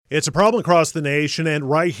It's a problem across the nation and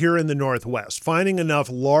right here in the Northwest, finding enough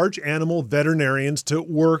large animal veterinarians to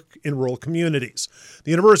work in rural communities.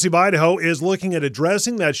 The University of Idaho is looking at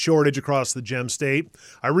addressing that shortage across the Gem State.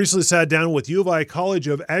 I recently sat down with U of I College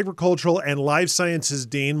of Agricultural and Life Sciences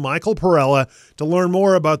Dean Michael Parella to learn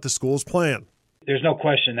more about the school's plan. There's no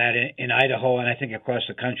question that in Idaho, and I think across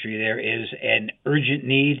the country, there is an urgent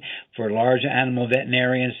need for large animal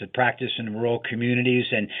veterinarians to practice in rural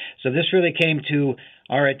communities. And so this really came to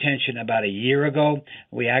our attention about a year ago.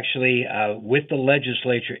 We actually, with the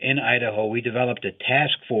legislature in Idaho, we developed a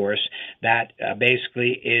task force that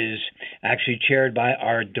basically is actually chaired by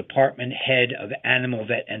our department head of animal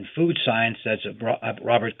vet and food science. That's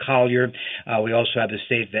Robert Collier. We also have the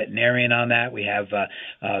state veterinarian on that. We have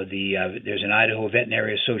there's an Idaho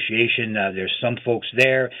Veterinary Association. There's some folks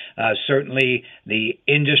there. Certainly the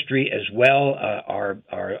industry as well.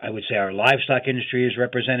 I would say our livestock industry is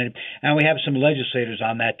represented, and we have some legislators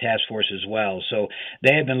on that task force as well. So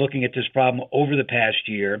they have been looking at this problem over the past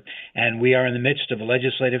year, and we are in the midst of a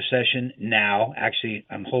legislative session now. Actually,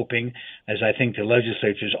 I'm hoping, as I think the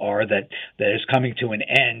legislatures are, that is coming to an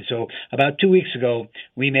end. So about 2 weeks ago,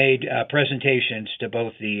 we made presentations to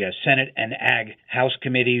both the Senate and Ag House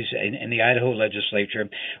committees in the Idaho legislature,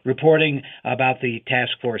 reporting about the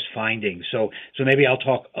task force findings. So maybe I'll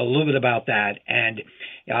talk a little bit about that. And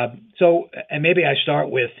maybe I start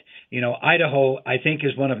with, Idaho, I think,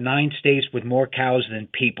 is one of 9 states with more cows than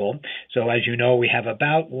people. So as you know, we have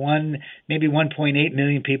about maybe 1.8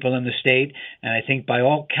 million people in the state. And I think by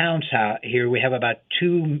all counts here, we have about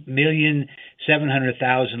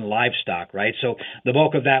 2,700,000 livestock, right? So the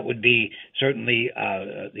bulk of that would be certainly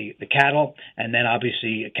the cattle, and then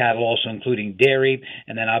obviously cattle also including dairy,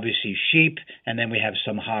 and then obviously sheep, and then we have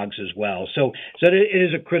some hogs as well. So it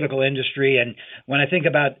is a critical industry. And when I think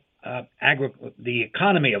about the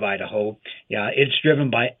economy of Idaho, it's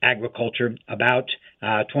driven by agriculture. About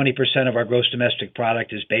 20% of our gross domestic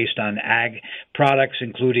product is based on ag products,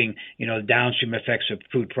 including, the downstream effects of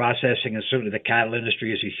food processing, and certainly the cattle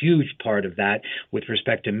industry is a huge part of that with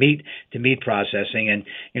respect to meat processing. And,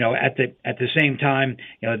 at the same time,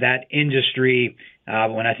 that industry,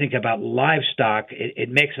 when I think about livestock, it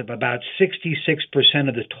makes up about 66%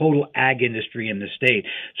 of the total ag industry in the state.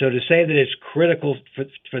 So to say that it's critical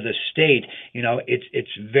for the state,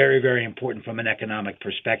 it's very, very important from an economic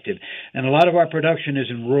perspective. And a lot of our production is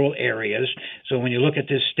in rural areas. So when you look at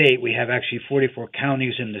this state, we have actually 44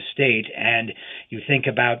 counties in the state, and you think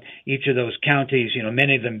about each of those counties,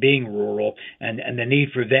 many of them being rural, and the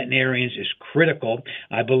need for veterinarians is critical.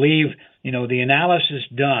 I believe the analysis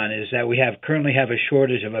done is that we currently have a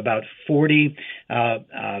shortage of about 40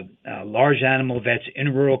 large animal vets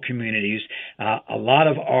in rural communities. A lot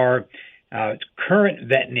of our current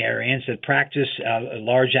veterinarians that practice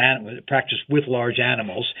with large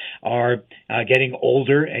animals are getting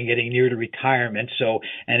older and getting near to retirement.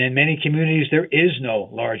 And in many communities there is no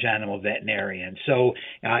large animal veterinarian. So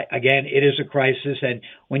again, it is a crisis. And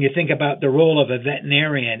when you think about the role of a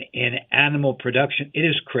veterinarian in animal production, it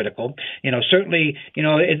is critical. Certainly,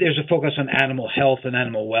 there's a focus on animal health and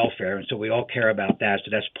animal welfare, and so we all care about that.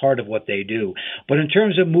 So that's part of what they do. But in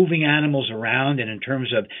terms of moving animals around and in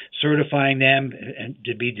terms of certifying them and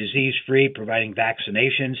to be disease-free, providing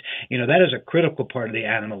vaccinations, that is a critical part of the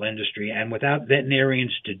animal industry. And without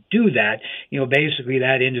veterinarians to do that, basically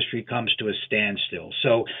that industry comes to a standstill.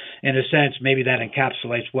 So in a sense, maybe that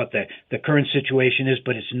encapsulates what the current situation is,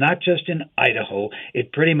 but it's not just in Idaho.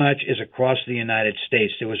 It pretty much is across the United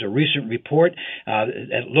States. There was a recent report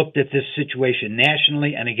that looked at this situation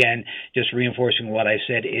nationally, and again, just reinforcing what I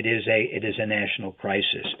said, it is a national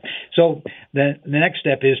crisis. So the next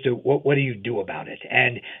step is to what do you do about it?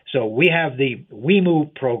 And so we have the We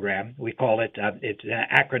Move program. We call it, it's an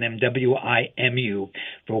acronym WIMU,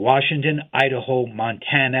 for Washington, Idaho,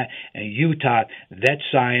 Montana, and Utah Vet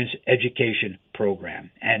Science Education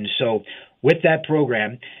Program. And so with that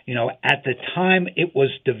program, at the time it was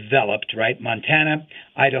developed, right, Montana,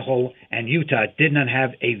 Idaho, and Utah did not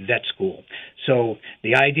have a vet school. So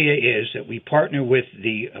the idea is that we partner with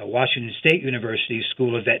the Washington State University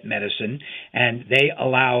School of Vet Medicine, and they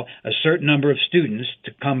allow a certain number of students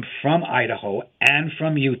to come from Idaho and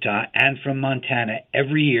from Utah and from Montana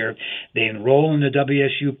every year. They enroll in the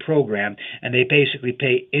WSU program, and they basically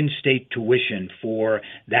pay in-state tuition for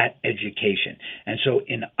that education. And so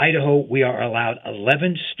in Idaho, we are allowed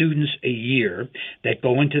 11 students a year that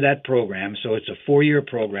go into that program. So it's a 4-year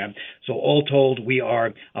program. So all told, we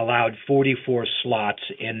are allowed 44 slots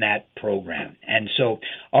in that program. And so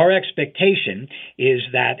our expectation is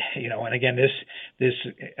that, and again, this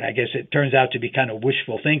I guess it turns out to be kind of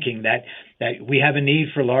wishful thinking that we have a need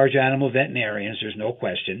for large animal veterinarians. There's no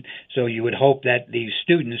question. So you would hope that these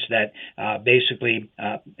students that basically,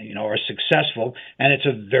 are successful, and it's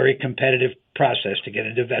a very competitive process to get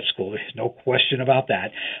into vet school. There's no question about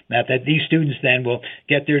that. That these students then will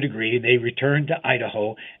get their degree, they return to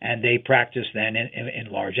Idaho, and they practice then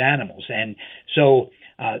in large animals. And so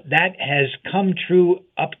that has come true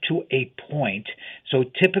up to a point. So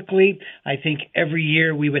typically, I think every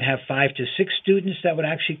year we would have 5 to 6 students that would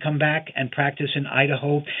actually come back and practice in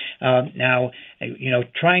Idaho. Now,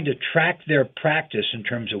 trying to track their practice in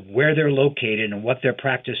terms of where they're located and what their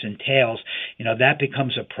practice entails, that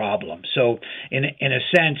becomes a problem. So in a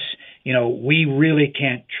sense, we really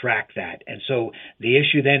can't track that. And so the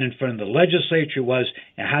issue then in front of the legislature was,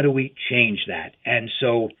 how do we change that? And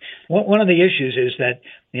so one of the issues is that,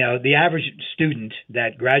 the average student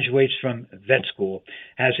that graduates from vet school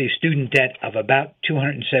has a student debt of about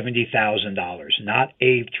 $270,000, not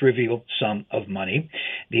a trivial sum of money.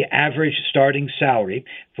 The average starting salary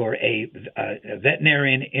for a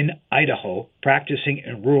veterinarian in Idaho practicing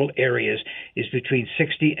in rural areas is between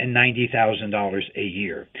 $60,000 and $90,000 a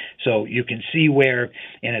year. So you can see where,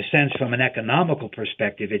 in a sense, from an economical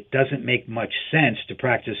perspective, it doesn't make much sense to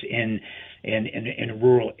practice in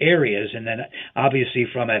rural areas. And then obviously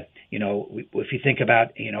from if you think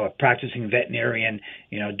about, a practicing veterinarian,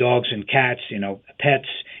 dogs and cats, pets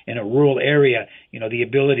in a rural area, the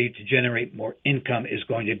ability to generate more income is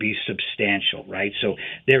going to be substantial, right? So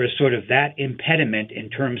there is sort of that impediment in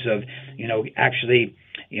terms of, actually,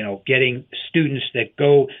 getting students that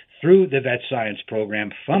go through the vet science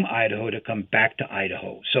program from Idaho to come back to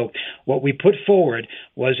Idaho. So what we put forward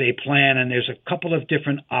was a plan, and there's a couple of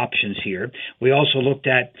different options here. We also looked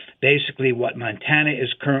at basically what Montana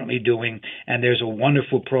is currently doing, and there's a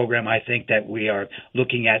wonderful program, I think, that we are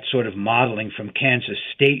looking at sort of modeling from Kansas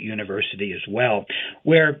State University as well,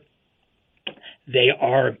 where they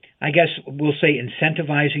are, I guess we'll say,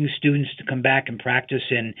 incentivizing students to come back and practice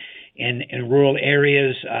in rural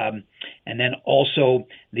areas. And then also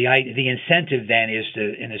the incentive then is to,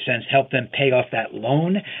 in a sense, help them pay off that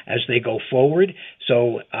loan as they go forward.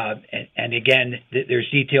 So, and again, there's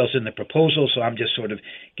details in the proposal, so I'm just sort of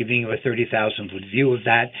giving you a 30,000-foot view of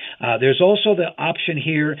that. There's also the option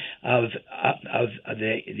here of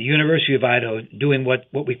the University of Idaho doing what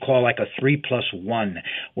we call like a 3+1,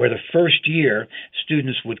 where the first year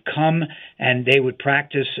students would come and they would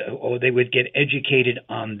practice, or they would get educated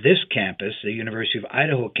on this campus, the University of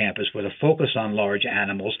Idaho campus, with a focus on large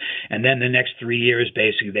animals, and then the next 3 years,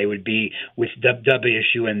 basically, they would be with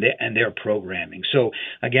WSU and their programming. So,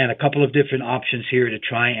 again, a couple of different options here to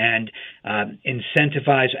try and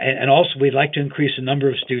incentivize, and also we'd like to increase the number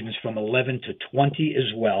of students from 11 to 20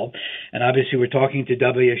 as well. And obviously, we're talking to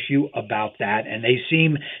WSU about that, and they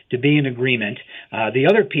seem to be in agreement. The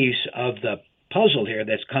other piece of the puzzle here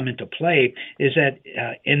that's come into play is that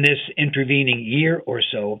in this intervening year or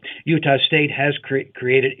so, Utah State has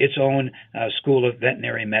created its own School of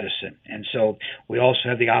Veterinary Medicine. And so we also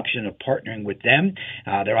have the option of partnering with them.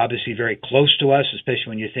 They're obviously very close to us, especially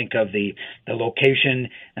when you think of the location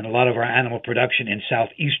and a lot of our animal production in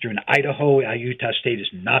southeastern Idaho. Utah State is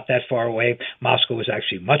not that far away. Moscow is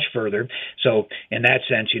actually much further. So in that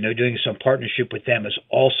sense, doing some partnership with them is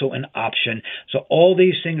also an option. So all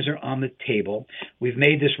these things are on the table. We've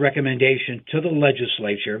made this recommendation to the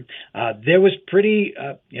legislature. There was pretty,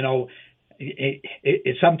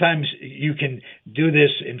 sometimes you can do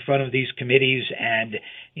this in front of these committees, and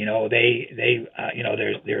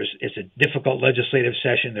it's a difficult legislative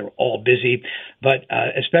session. They're all busy, but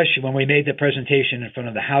especially when we made the presentation in front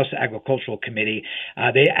of the House Agricultural Committee,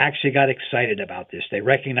 they actually got excited about this. They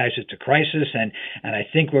recognize it's a crisis, and I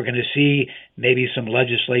think we're going to see maybe some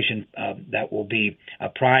legislation that will be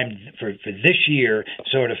primed for this year,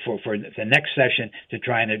 sort of for the next session, to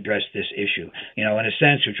try and address this issue. In a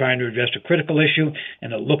sense, we're trying to address a critical issue,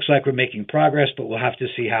 and it looks like we're making progress, but we'll have to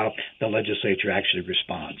see how the legislature actually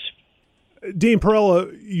responds. Dean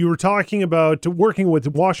Parella, you were talking about working with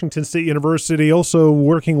Washington State University, also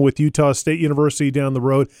working with Utah State University down the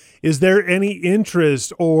road. Is there any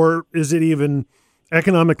interest, or is it even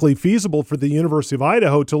economically feasible for the University of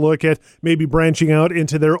Idaho to look at maybe branching out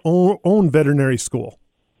into their own veterinary school?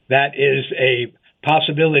 That is a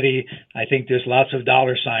possibility. I think there's lots of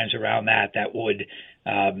dollar signs around that would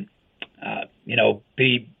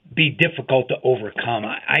be difficult to overcome.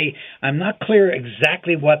 I'm not clear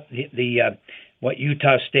exactly what what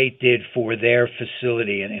Utah State did for their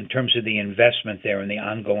facility and in terms of the investment there and the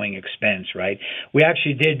ongoing expense, right? We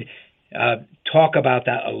actually did talk about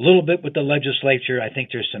that a little bit with the legislature. I think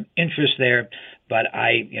there's some interest there, but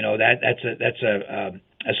that's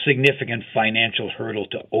a significant financial hurdle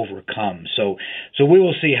to overcome. So we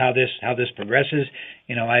will see how this progresses.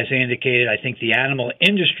 As I indicated, I think the animal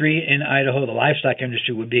industry in Idaho, the livestock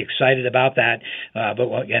industry, would be excited about that. But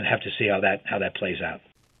we'll again have to see how that plays out.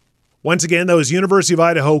 Once again, that was University of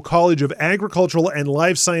Idaho College of Agricultural and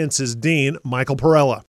Life Sciences Dean Michael Parella.